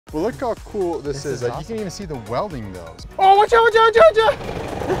Well, look how cool this is. Like, awesome. you can even see the welding though. Oh, watch out, watch out, watch out,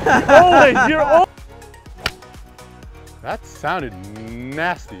 watch out! Holy, you're all. That sounded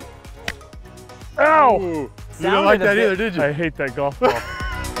nasty. Ow! Ooh, you didn't like that either, did you? I hate that golf ball.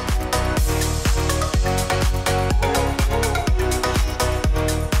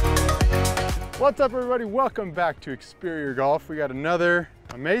 What's up, everybody? Welcome back to Experior Golf. We got another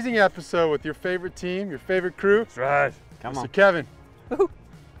amazing episode with your favorite team, your favorite crew. That's right. Come Mr. on. Kevin,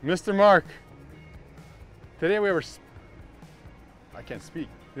 Mr. Mark. Today we have I can't speak.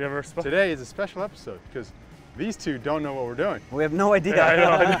 You ever spell? Today is a special episode because these two don't know what we're doing. We have no idea. Yeah,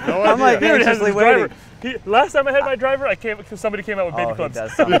 I know. No I'm like idea. He already has anxiously his waiting. driver. Last time I had my driver, I came because somebody came out with baby Oh, he clubs.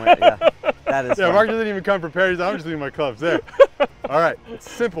 does somewhere. Yeah, that is. Yeah, fun. Mark doesn't even come prepared. I'm just leaving my clubs there. All right, it's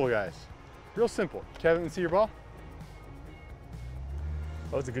simple, guys. Real simple. Kevin, see your ball?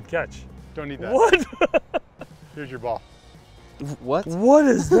 That was a good catch. Don't need that. What? Here's your ball. What? What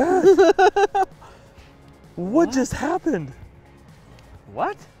is that? What just happened?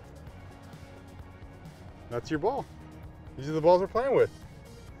 What? That's your ball. These are the balls we're playing with.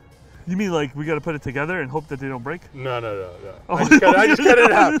 You mean like we got to put it together and hope that they don't break? No. Oh. I just cut it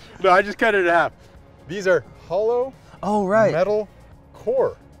in half. No, I just cut it in half. These are hollow Oh right. metal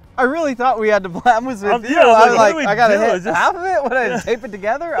core. I really thought we had to play. I was with you. Yeah, I was what like, do we I gotta do? hit Is this- half of it. What? I tape it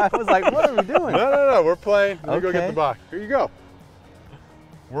together? I was like, what are we doing? No. We're playing. Let me go get Okay. the box. Here you go.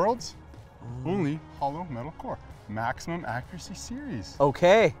 World's only hollow metal core. Maximum accuracy series.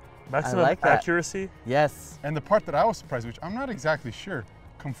 Okay. Maximum like that. accuracy. Yes. And the part that I was surprised, which I'm not exactly sure,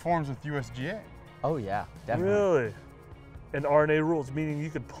 conforms with USGA. Oh yeah. Definitely. Really? And RNA rules, meaning you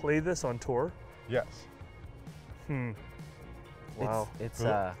could play this on tour? Yes. Wow. It's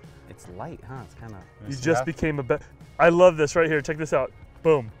light, huh? It's kind of. You just became a better. I love this right here. Check this out.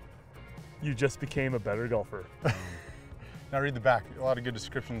 Boom. You just became a better golfer. Now read the back. A lot of good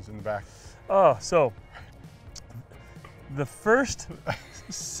descriptions in the back. Oh, so the first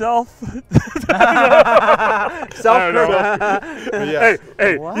self. Self. But yeah.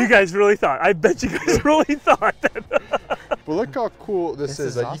 Hey, What? you guys really thought. I bet you guys really thought that. But look how cool this This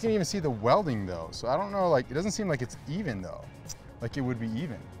is Like, you awesome. can even see the welding though. So I don't know, like, it doesn't seem like it's even though. Like it would be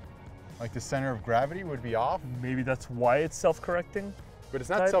even. Like the center of gravity would be off, Maybe that's why it's self-correcting. but it's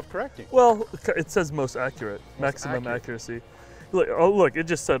not Type. self-correcting. Well, it says most accurate, maximum accurate. accuracy. Look, oh look, it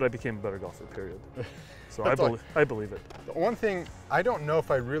just said I became a better golfer. Period. So That's all. I believe it. The one thing, I don't know if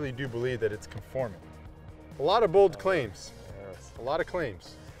I really do believe that it's conforming. A lot of bold claims. Yes. A lot of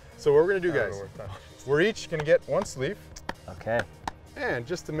claims. So what we're gonna do, guys, we're each gonna get one sleeve, Okay. and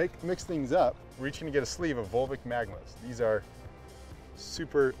just to mix things up, we're each gonna get a sleeve of Volvic Magmas. These are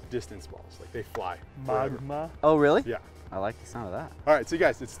super distance balls, like they fly. forever. Magma. Oh really? Yeah. I like the sound of that. All right, so you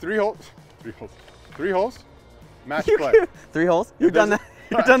guys, it's three holes, match play. 3 holes. You've done that.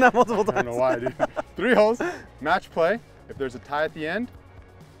 You've done that multiple I times. don't know why, dude. 3 holes, match play. If there's a tie at the end,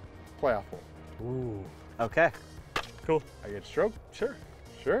 playoff hole. Ooh. Okay. Cool. I get stroke? Sure.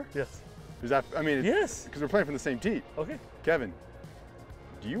 Yes. Is that, I mean, Yes. because we're playing from the same tee. Okay. Kevin,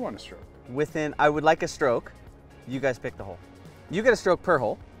 do you want a stroke? I would like a stroke. You guys pick the hole. You get a stroke per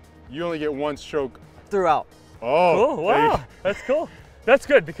hole You only get one stroke. throughout. Oh, Cool. Wow. That's cool. That's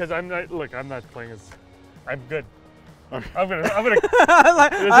good because I'm not. Look, I'm not playing as. I'm good. I'm gonna. I'm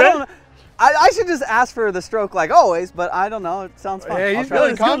like, I don't know. I should just ask for the stroke like always, but I don't know. It sounds fun. Hey, I'll he's try. really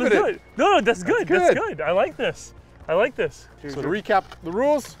Let's go, let's confident. do it. No, that's good. That's good. good. I like this. I like this. So to recap the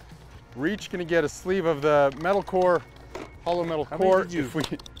rules, we're each gonna get a sleeve of the metal core, hollow metal How many core. did you-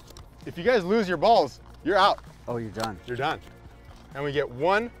 If you guys lose your balls, you're out. Oh, you're done. You're done. And we get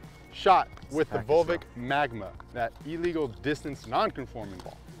one shot with the Pack Volvic Magma, that illegal distance non-conforming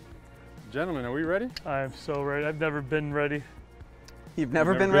ball. Gentlemen, are we ready? I'm so ready. I've never been ready. You've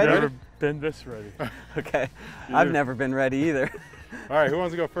never been been ready? ready? Never been this ready. Okay. I've never been ready either. All right, who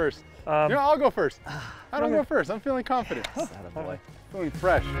wants to go first? I'll go first. I don't go first. I'm feeling confident. Attaboy. Feeling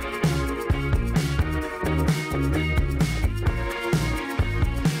fresh.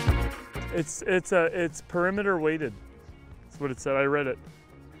 It's perimeter weighted. That's what it said. I read it.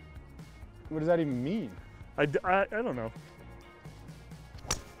 What does that even mean? I don't know.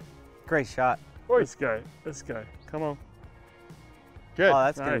 Great shot. This guy. Come on. Good. Oh,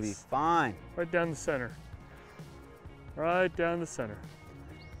 that's going to be Nice. fine. Right down the center. Right down the center.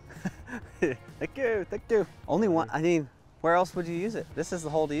 Thank you. Thank you. Only one. I mean, where else would you use it? This is the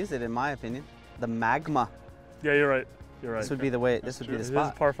hole to use it, in my opinion. The Magma. Yeah, you're right. You're right. This would be the way. This would be the This is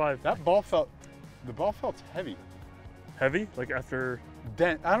spot. par 5. The ball felt heavy. Heavy? Like after.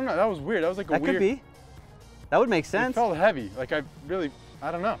 I don't know. That was weird. That was like a That weird. could be. That would make It sense. felt heavy. Like I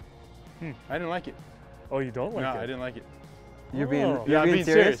don't know. I didn't like it. Oh, you don't like No, it? I didn't like it. You're being, Oh. you're I'm being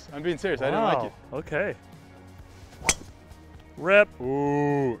serious? I'm being serious. I didn't like it. Okay. Rip.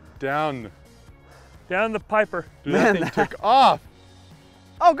 Ooh, down. Down the piper. Dude, Man, that thing took off.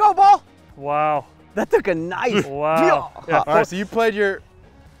 Oh, go ball! Wow. That took a knife. Wow. Yeah, All right, so you played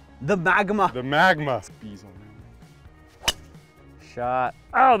The magma. the magma. Bees on there. Shot.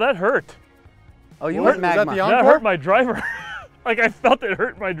 Ow, that hurt. Oh, you What? went Was that magma. the That encore? hurt my driver. Like I felt it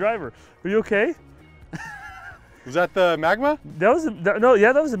hurt my driver. Are you okay? Was that the magma? That was no,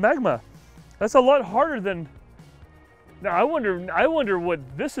 yeah, that was a magma. That's a lot harder than. Now I wonder what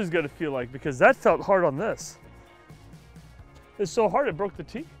this is gonna feel like because that felt hard on this. It's so hard it broke the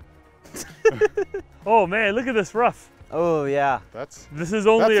tee. Oh man, look at this rough. Oh, yeah. That's This is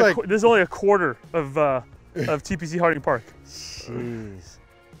only That's this is only a quarter of TPC Harding Park. Jeez.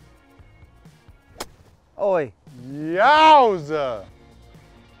 Oi. yowza.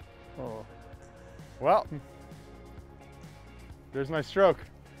 Oh. Well, there's my stroke.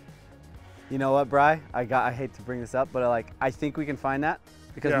 You know what, Bri? I hate to bring this up, but I think we can find that.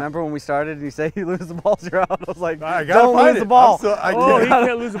 Because Yeah. remember when we started and you say you lose the balls, you're out. I was like, I gotta don't find lose it. the ball. I'm still- I Oh, he can't.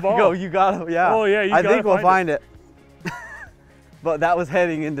 can't lose the ball. Go, you gotta, yeah. Oh, yeah, you I gotta think we'll find find it. But that was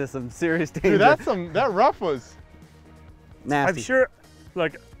heading into some serious danger. Dude, that rough was. nasty. I'm sure,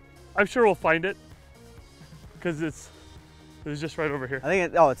 I'm sure we'll find it because it was just right over here. I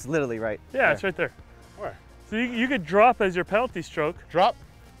think it's literally right. Yeah, there. it's right there. Where? So you could drop as your penalty stroke. Drop.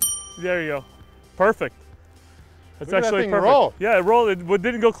 There you go. Perfect. That's Look at that actually thing perfect. roll. Yeah, it rolled. It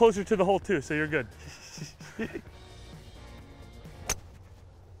didn't go closer to the hole too, so you're good.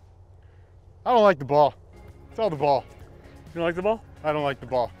 I don't like the ball. It's all the ball. You don't like the ball? I don't like the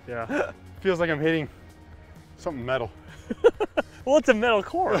ball. Yeah. Feels like I'm hitting something metal. Well, it's a metal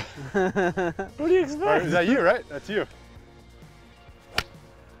core. What do you expect? All right, is that you, right? That's you.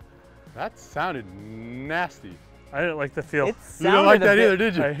 That sounded nasty. I didn't like the feel. It You didn't like sounded that a either,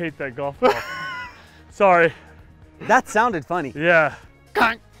 bit, did you? I hate that golf ball. Sorry. That sounded funny. Yeah.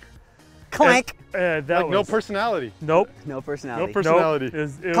 Clank. Clank. That Like was no personality. Nope. No personality. No personality. Nope.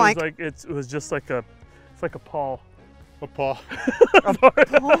 It Clank. was like it was just like a, it's like a paw. A paw.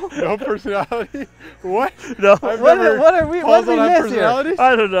 No personality. What? No. I've What never. are we? Paws What did don't we have miss here? personality.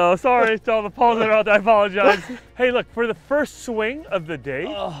 I don't know. Sorry to all the Pauls that are out there. I apologize. Hey, look, for the first swing of the day,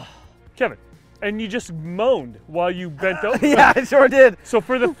 Kevin, and you just moaned while you bent over. Yeah, I sure did. So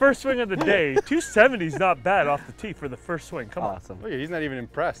for the first swing of the day, 270 is not bad off the tee for the first swing. Come on. Awesome. Look, he's not even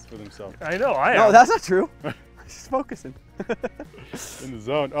impressed with himself. I know. I No, am. that's not true. Just focusing. In the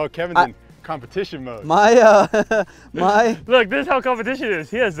zone. Oh, Kevin's in competition mode. My Look, this is how competition is.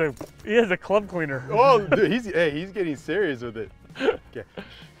 He has a club cleaner. Oh, dude, he's getting serious with it. Okay.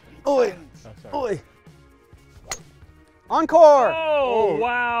 Oi, Oh, sorry. oi. Encore! Oh, Oh.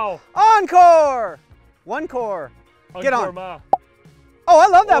 wow. Encore! One core. Get on. Ma. Oh, I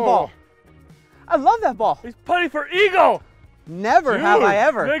love that Oh. ball. I love that ball. He's putting for eagle. Never have I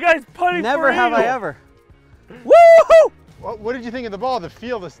ever. The guy's putting Never for have eagle. I ever. Woohoo! What did you think of the ball? The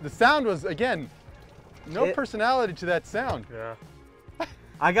feel, the sound was, again, no It- personality to that sound. Yeah.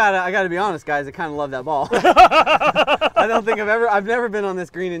 I gotta be honest, guys. I kind of love that ball. I don't think I've never been on this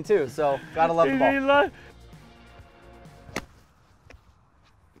green in two, so gotta love the ball.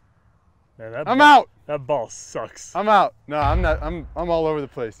 Man, that I'm ball, out. That ball sucks. I'm out. No, I'm not. I'm all over the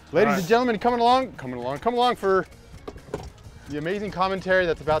place. Ladies right. and gentlemen, come along for the amazing commentary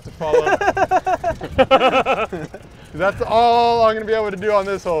that's about to follow. That's all I'm gonna be able to do on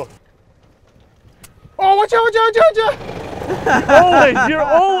this hole. Oh, watch out, watch out, watch out, watch out! You're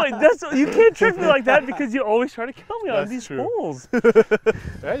always, you can't trick me like that because you always try to kill me on That's these true. holes.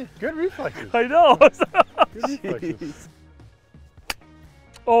 Hey, good reflexes. I know. Good reflexes.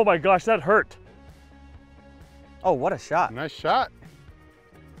 Oh my gosh, that hurt. Oh, what a shot. Nice shot.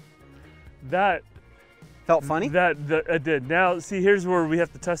 That Felt funny? it did. Now, see, here's where we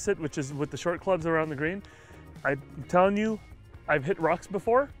have to test it, which is with the short clubs around the green. I'm telling you, I've hit rocks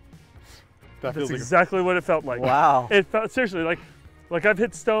before. That That's feels like exactly what it felt like. Wow. It felt seriously like I've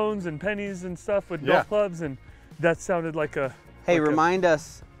hit stones and pennies and stuff with Yeah. golf clubs, and that sounded like a. Hey, like a- remind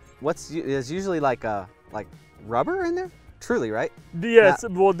us, there's usually like rubber in there? Truly, right? Yeah,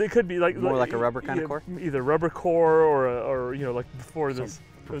 well, it could be like More like a rubber kind of yeah, core? either rubber core or you know, like before this,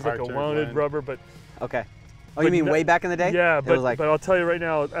 it was like a proprietary wounded blend. rubber, but Okay. Oh, But you mean no- way back in the day? yeah, It but was like, but I'll tell you right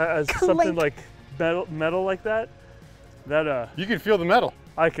now, as something like metal like that you can feel the metal.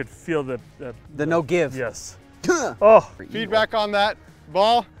 I could feel the no give. yes. Oh. Oh, Feedback on that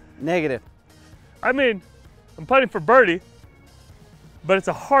ball. Negative. I mean, I'm putting for birdie, but it's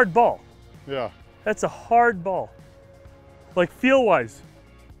a hard ball. Yeah. That's a hard ball, like feel wise.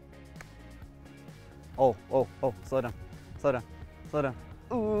 Oh, slow down. Slow down. Slow down.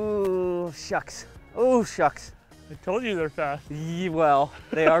 Ooh, shucks. Ooh, shucks. I told you they're fast. Well,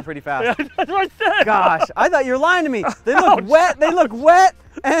 they are pretty fast. Yeah, that's what I said. Gosh, I thought you were lying to me. They look wet. They look wet.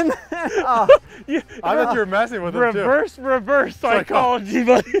 And oh. I thought you were messing with them too. Reverse psychology,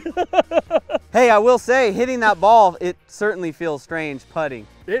 buddy. Hey, I will say, hitting that ball, it certainly feels strange putting.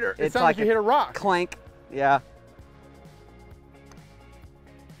 It It's sounds like you hit a rock. Clank. Yeah.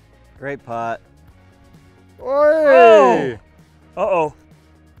 Great putt. Oi! Uh-oh.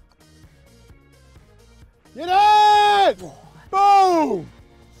 Get it! Boom!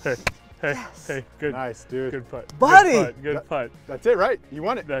 Hey, hey, good. Nice, dude. Good putt. Buddy! Good putt. That's it, right? You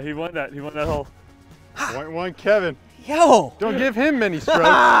won it. Yeah, he won that. He won that hole. Point one, Kevin. Yo! Don't give him many strokes.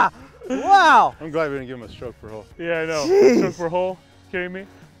 Wow! I'm glad we didn't give him a stroke per hole. Yeah, I know. Jeez. Stroke per hole. Kidding me?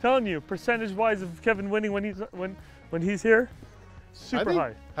 Telling you, percentage-wise of Kevin winning when he's here, super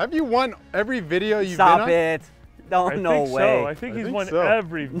high. Have you won every video you've Stop been on? it. No, I no think way. so. I think he's won so.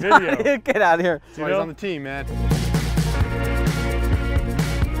 every video. Get out of here. That's why he's on the team, man.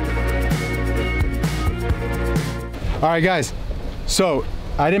 All right, guys. So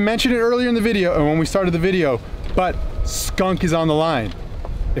I didn't mention it earlier in the video and when we started the video, but skunk is on the line.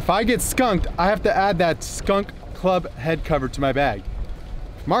 If I get skunked, I have to add that skunk club head cover to my bag.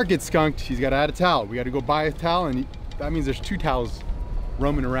 If Mark gets skunked, he's got to add a towel. We got to go buy a towel, and that means there's 2 towels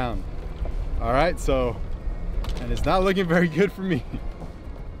roaming around. All right, so, and it's not looking very good for me.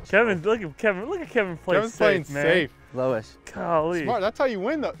 Kevin, look at Kevin play Kevin's safe, playing man. safe. Lowish. Golly. Smart. That's how you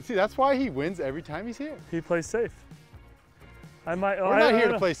win, though. See, that's why he wins every time he's here. He plays safe. I might. We're not here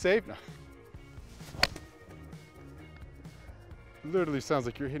to play safe. No. Literally sounds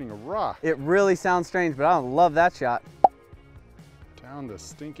like you're hitting a rock. It really sounds strange, but I love that shot. Down the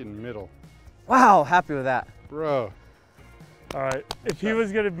stinking middle. Wow, happy with that. Bro. All right. If he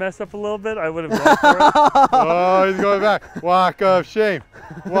was gonna mess up a little bit, I would have gone for it. Oh, he's going back. Walk of shame.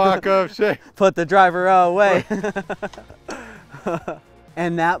 Walk of shame. Put the driver away.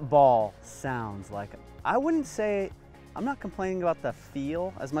 And that ball sounds like, I wouldn't say, I'm not complaining about the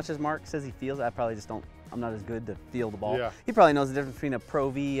feel as much as Mark says he feels. I probably just don't, I'm not as good to feel the ball. Yeah. He probably knows the difference between a Pro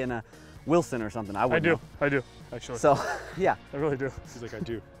V and a Wilson or something. I wouldn't know. I do, actually. So, yeah. I really do. He's like, I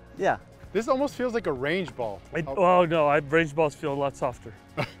do. Yeah. This almost feels like a range ball. Oh no, range balls feel a lot softer.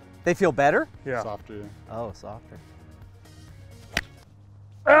 They feel better? Yeah. Softer, yeah. Oh, softer.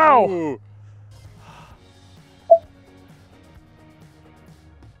 Ow! Ooh.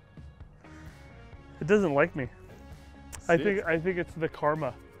 It doesn't like me. See I it? think it's the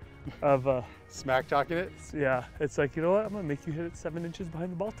karma of Smack talking it. yeah. It's like, you know what? I'm gonna make you hit it 7 inches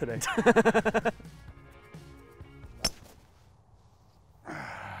behind the ball today.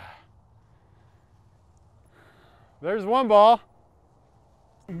 There's one ball.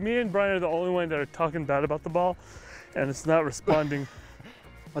 Me and Brian are the only one that are talking bad about the ball, and it's not responding.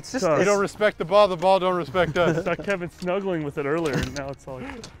 It's just, So- We don't respect the ball don't respect I us. saw Kevin snuggling with it earlier, and now it's all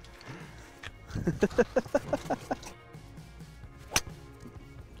like,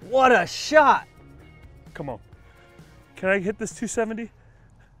 what a shot. come on. Can I hit this 270?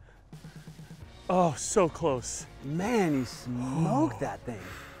 Oh, so close. Man, you smoked that thing.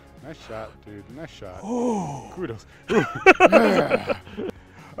 Nice shot, dude. Nice shot. Oh. Kudos.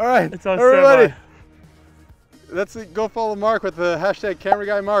 All right, It's on everybody. standby. Let's go follow Mark with the hashtag camera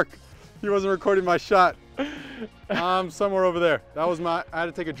guy Mark. He wasn't recording my shot. Somewhere over there. That was I had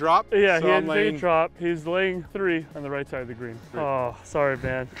to take a drop. Yeah, so he I'm had to take laying- a drop. He's laying 3 on the right side of the green. Oh, sorry,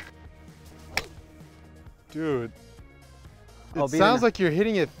 man. Dude. Oh, It be sounds the- like you're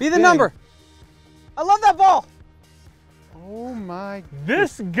hitting it Be the thin. number. I love that ball. Oh my.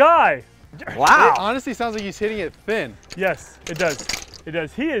 This guy. It Wow. honestly sounds like he's hitting it thin. Yes, it does. It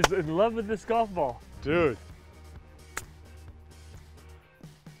does. He is in love with this golf ball. Dude.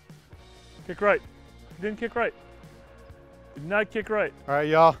 Kick right. Didn't kick right. Did not kick right. All right,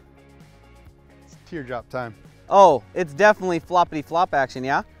 y'all. It's teardrop time. Oh, it's definitely floppity flop action,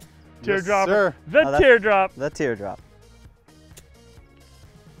 yeah? Teardrop. Yes, sir. The Oh, that's- teardrop. The teardrop.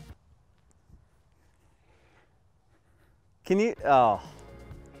 Can you, oh.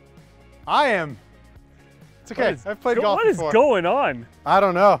 I am. It's okay. I've played golf What is before. going on? I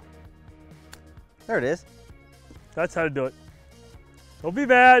don't know. There it is. That's how to do it. Don't be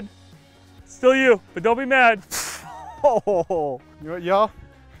mad. Still you, but don't be mad. Oh. You know what, y'all?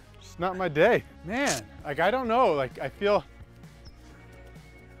 Just not my day. Man, like, I don't know. Like, I feel,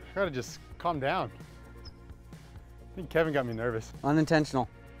 I gotta just calm down. I think Kevin got me nervous. Unintentional.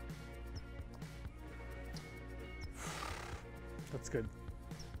 That's good.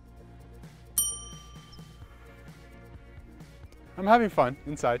 I'm having fun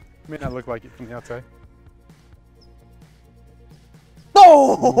inside. May not look like it from the outside.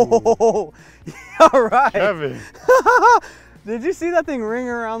 Oh! All right. Kevin. Did you see that thing ring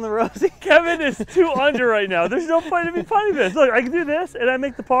around the rosy? Kevin is 2 under right now. There's no point in me putting this. Look, I can do this and I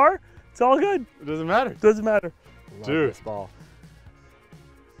make the par. It's all good. It doesn't matter. Doesn't matter. Love Dude. this ball.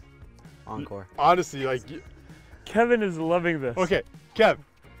 Encore. Honestly, like, Kevin is loving this. okay, Kev.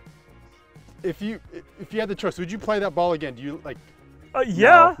 If you had the choice, would you play that ball again? Do you like?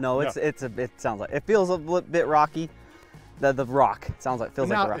 Yeah. No, it sounds like it feels a bit rocky. The rock sounds like feels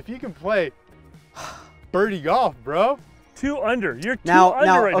like Now, a rock. if you can play birdie golf, bro. 2 under. You're 2 Now,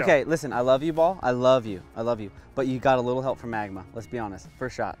 under right okay, listen. I love you, ball. I love you. But you got a little help from Magma. Let's be honest.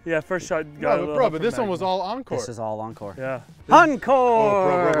 First shot. now. Yeah, first shot. Got a No, little bro, help but from this one Magma. was all encore. This is all encore. Yeah.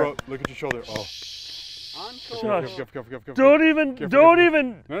 Encore. Oh, bro, look at your shoulder. Oh. Encore. Shush. Careful. Don't even. Careful, Don't careful.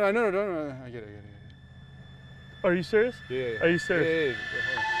 even. No. I get it. Are you serious? Yeah. Are you serious?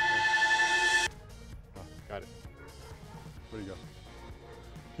 Yeah. Oh, got it. Where'd he go?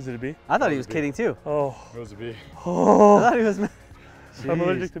 Is it a B? I thought he was kidding too. Oh. It was a B. I Oh. thought he was. I'm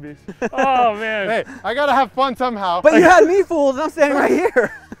allergic to bees. Oh man. Hey, I gotta have fun somehow. But you had me fooled, and I'm standing right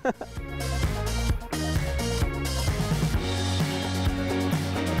here.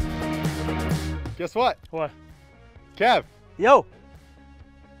 Guess what? What? Kev, Yo.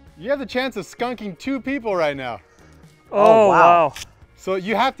 you have the chance of skunking 2 people right now. Oh, wow. wow. So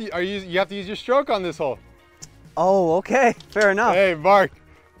you have to you have to use your stroke on this hole. Oh, okay. Fair enough. Hey, Mark.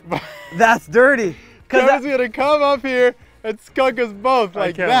 That's dirty. Kevin's gonna come up here and skunk us both like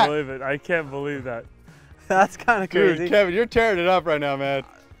I can't that. believe it. I can't believe that. That's kind of Dude, crazy. Kevin, you're tearing it up right now, man.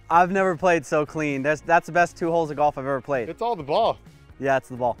 I've never played so clean. That's the best 2 holes of golf I've ever played. It's all the ball. Yeah, it's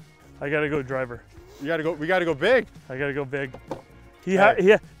the ball. I gotta go driver. We gotta go big. I gotta go big.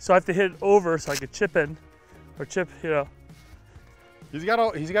 Hey. So I have to hit it over so I could chip in, or chip. You know. He's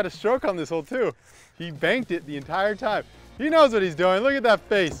got a stroke on this hole too. He banked it the entire time. He knows what he's doing. Look at that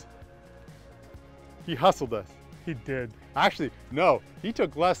face. He hustled us. He did. Actually, no. He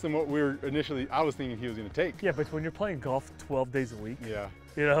took less than what I was thinking he was gonna take. Yeah, but when you're playing golf 12 days a week, Yeah.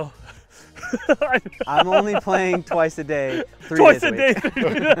 you know. I'm only playing twice a day, 3 Twice days a week.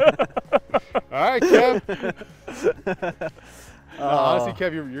 day. All right, Kev. No, honestly,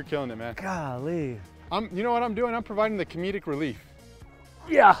 Kev, you're killing it, man. Golly. You know what I'm doing? I'm providing the comedic relief.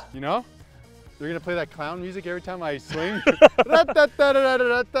 Yeah. You know? They're gonna play that clown music every time I swing.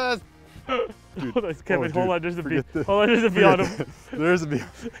 Hold on, Kevin, dude, hold on, there's a bee. forget the- Hold on, there's a bee on him. There's a bee.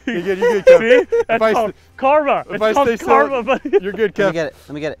 You're good, Kev. See? That's called karma. if I It's called stay karma, still- buddy. You're good, Let me Kev. get it.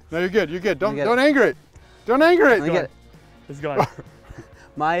 Let me get it. No, you're good. You're good. Don't get it. anger it. Don't anger it. Let me get it. It's gone.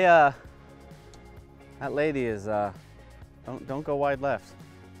 My that lady is don't go wide left.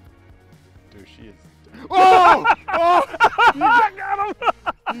 Dude, she is. Oh! Oh! I got him.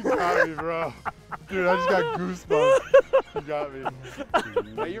 You got me, bro. Dude, I just got goosebumps. You got me.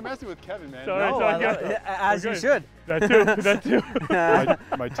 Hey, you're messing with Kevin, man. Sorry. No, so I I got- love- as you okay. should. That too. That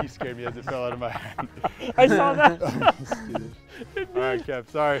too. My teeth scared me as it fell out of my hand. I saw that. All right, Kev.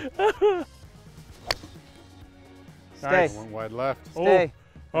 Sorry. Stay. Nice. One wide left. Stay.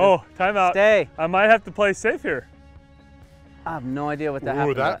 Oh, timeout. Stay. I might have to play safe here. I have no idea what that Ooh,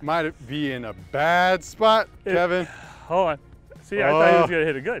 happened. that might be in a bad spot, Kevin. Hold on. See, I thought he was gonna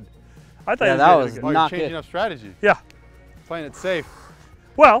hit it good. I thought Yeah, he was that gonna was hit it Oh, good. not you're changing good. up strategy. Yeah. Playing it safe.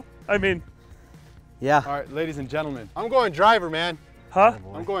 Well, I mean, Yeah. All right, ladies and gentlemen. I'm going driver, man. huh?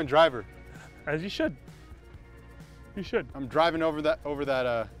 I'm going driver. As you should. You should. I'm driving over that,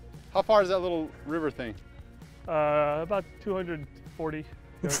 how far is that little river thing? About 240.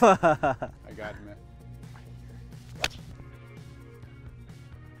 I got it, man.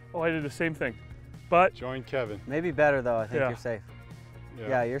 Oh, I did the same thing. But Join Kevin. Maybe better though. I think Yeah. you're safe.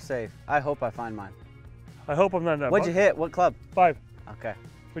 Yeah, you're safe. I hope I find mine. I hope I'm not in that. What'd you hit? What club? 5. Okay,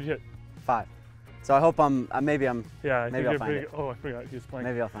 What'd you hit? 5. So I hope maybe I'm. Yeah, I Maybe think I'll you're find pretty. it. Oh, I forgot he was playing.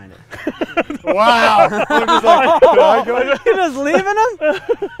 Maybe I'll find it. Wow. I'm just like, can I go? You're just leaving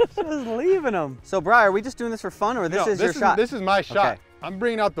him? Just leaving him. So, Bri, are we just doing this for fun, or this No, is your shot? This is my shot. Okay. I'm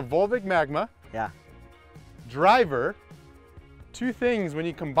bringing out the Volvic Magma. Yeah. Driver. 2 things, when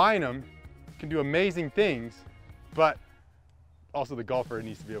you combine them, can do amazing things, but also the golfer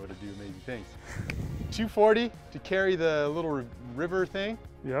needs to be able to do amazing things. 240 to carry the little river thing.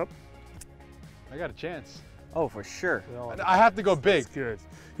 Yep. I got a chance. Oh, for sure. I have to go big. That's good.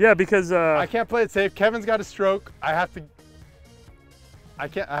 Yeah, because I can't play it safe. Kevin's got a stroke. I have to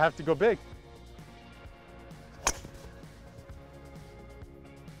go big.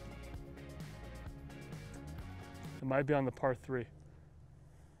 it might be on the par 3.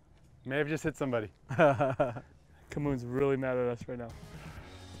 May have just hit somebody. Camoon's really mad at us right now.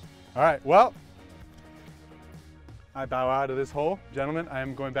 All right, well, I bow out of this hole. Gentlemen, I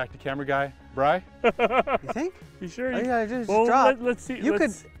am going back to camera guy, Bri. You think? You sure? All you gotta do is well, just drop. let's see. You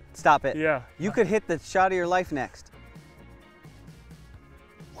could stop it. Yeah. You could hit the shot of your life next.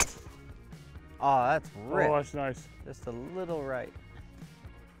 Oh, that's ripped. Oh, that's nice. Just a little right.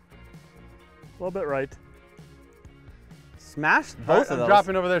 A little bit right. Smash All both right, of I'm those.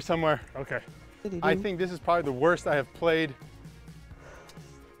 dropping over there somewhere. Okay. I think this is probably the worst I have played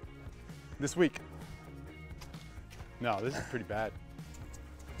this week. No, this is pretty bad.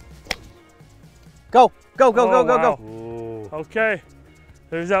 Go, go, go, Oh, go, wow. go, Ooh. Okay.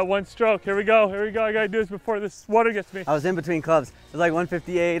 There's that one stroke. Here we go. Here we go. I gotta do this before this water gets me. I was in between clubs. It was like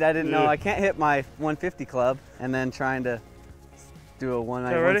 158. I didn't know. Yeah. I can't hit my 150 club and then trying to do a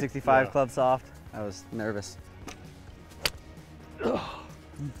 165 Yeah. club soft. I was nervous.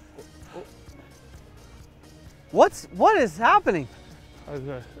 What is happening?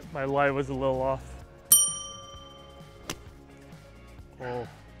 My lie was a little off. Oh.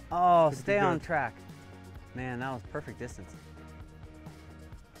 Oh, Could be stay on good. track. Man, that was perfect distance.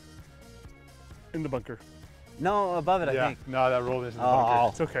 In the bunker. No, above it, I Yeah, think. no, that roll is in the Oh. bunker.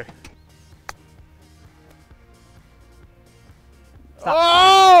 It's okay.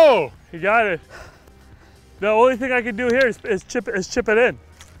 Oh! You got it. The only thing I can do here is chip it in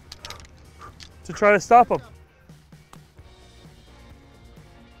to try to stop him.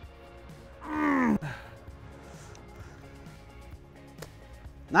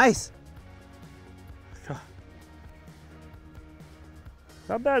 Nice.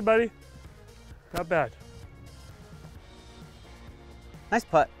 Not bad, buddy. Not bad. Nice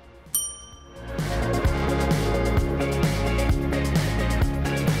putt.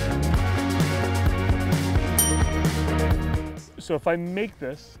 So if I make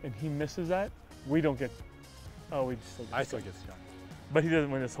this and he misses that, we don't get. Oh, we still get. I still get Scott. But he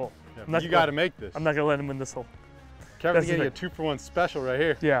doesn't win this hole. Yeah, I'm not you gonna- got to make this. I'm not gonna let him win this hole. Kevin's that's the getting a 2-for-1 special right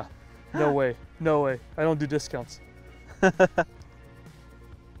here. Yeah. No way. No way. I don't do discounts. Come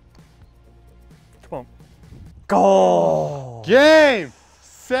on. Go! Game,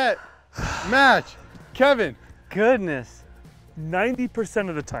 set, match. Kevin. Goodness. 90%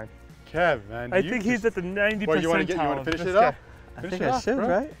 of the time. Kev, man. I you think he's just- at the 90%. What, you want to finish it off? I Finish think it I off, should, bro.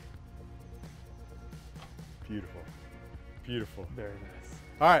 right? Beautiful. Beautiful. Very nice.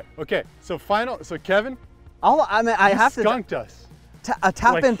 All right, okay. So Kevin, I you have to skunked us. a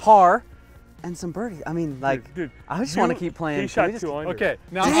tap Like- in par and some birdies. I mean, like, dude, I just want to you- keep playing. He Can shot we just- 2 under. Okay,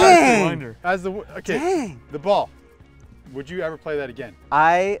 now He shot 2 Dang. under. as the okay, Dang. the ball. Would you ever play that again?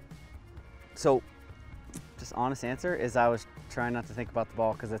 So, just honest answer is I was trying not to think about the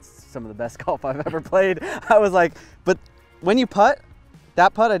ball because it's some of the best golf I've ever played. I was like, but when you putt,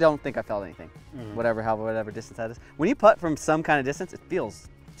 that putt, I don't think I felt anything. Mhm. Whatever distance that is. When you putt from some kind of distance, it feels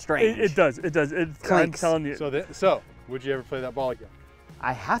strange. It does. It does. I'm Clinks. telling you. So would you ever play that ball again?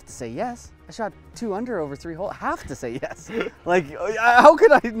 I have to say yes. I shot 2 under over 3 holes. I have to say yes. Like, how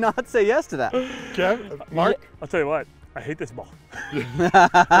could I not say yes to that? Kev, Mark? I'll tell you what. I hate this ball.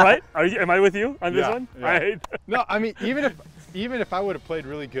 Right? Am I with you on this Yeah, one? yeah. I hate. No, I mean, even if I would have played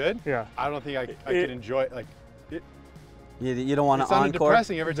really good, Yeah. I don't think I could enjoy it. Like, You don't want it to sounded encore?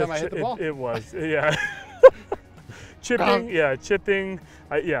 depressing every time I hit the ball. It was. Yeah. Chipping. Yeah. Chipping.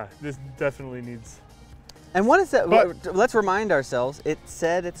 Yeah. This definitely needs And what is that? But- Let's remind ourselves. It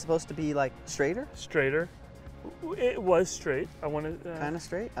said it's supposed to be like straighter, straighter. It was straight. I want to. kind of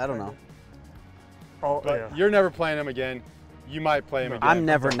straight. I don't know. Oh, But yeah. you're never playing him again. You might play him again. I'm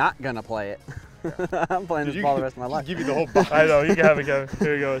never not gonna play it. I'm playing Dude, this ball the rest of my life. Give you the whole box. I know. You can have it, Kevin.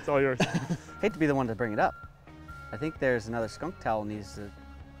 Here you go. It's all yours. Hate to be the one to bring it up. I think there's another skunk towel needs to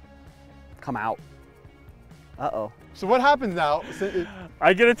come out. Uh-oh. So what happens now?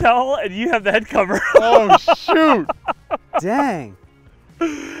 I get a towel and you have the head cover. Oh shoot! Dang.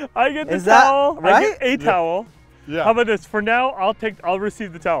 I get the Is that towel. I right? get a towel. Yeah. How about this? For now, I'll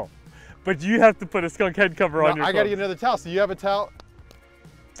receive the towel, but you have to put a skunk head cover on your. I gotta get clothes. another towel. So you have a towel,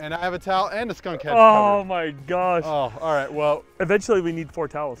 and I have a towel and a skunk head Oh cover. my gosh! Oh, all right. Well, Eventually, we need 4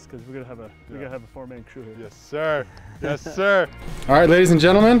 towels because we're gonna have a 4-man crew here. yes, sir. Yes, sir. All right, ladies and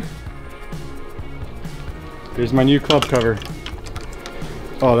gentlemen. Here's my new club cover.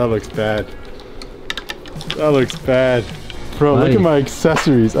 Oh, that looks bad. That looks bad. Bro, Buddy. look at my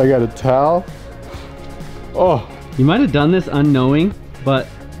accessories. I got a towel. Oh, You might have done this unknowing, but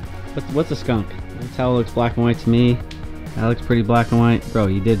what's a skunk? The towel looks black and white to me. That looks pretty black and white. Bro,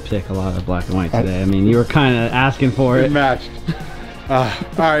 you did pick a lot of black and white today. I mean, you were kind of asking for it it. matched. All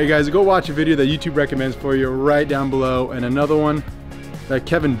right, guys, go watch a video that YouTube recommends for you right down below, and another one that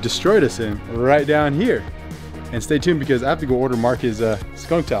Kevin destroyed us in right down here. And stay tuned because I have to go order Mark his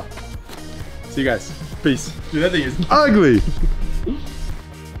skunk towel. See you guys. Peace. Dude, that thing is Ugly.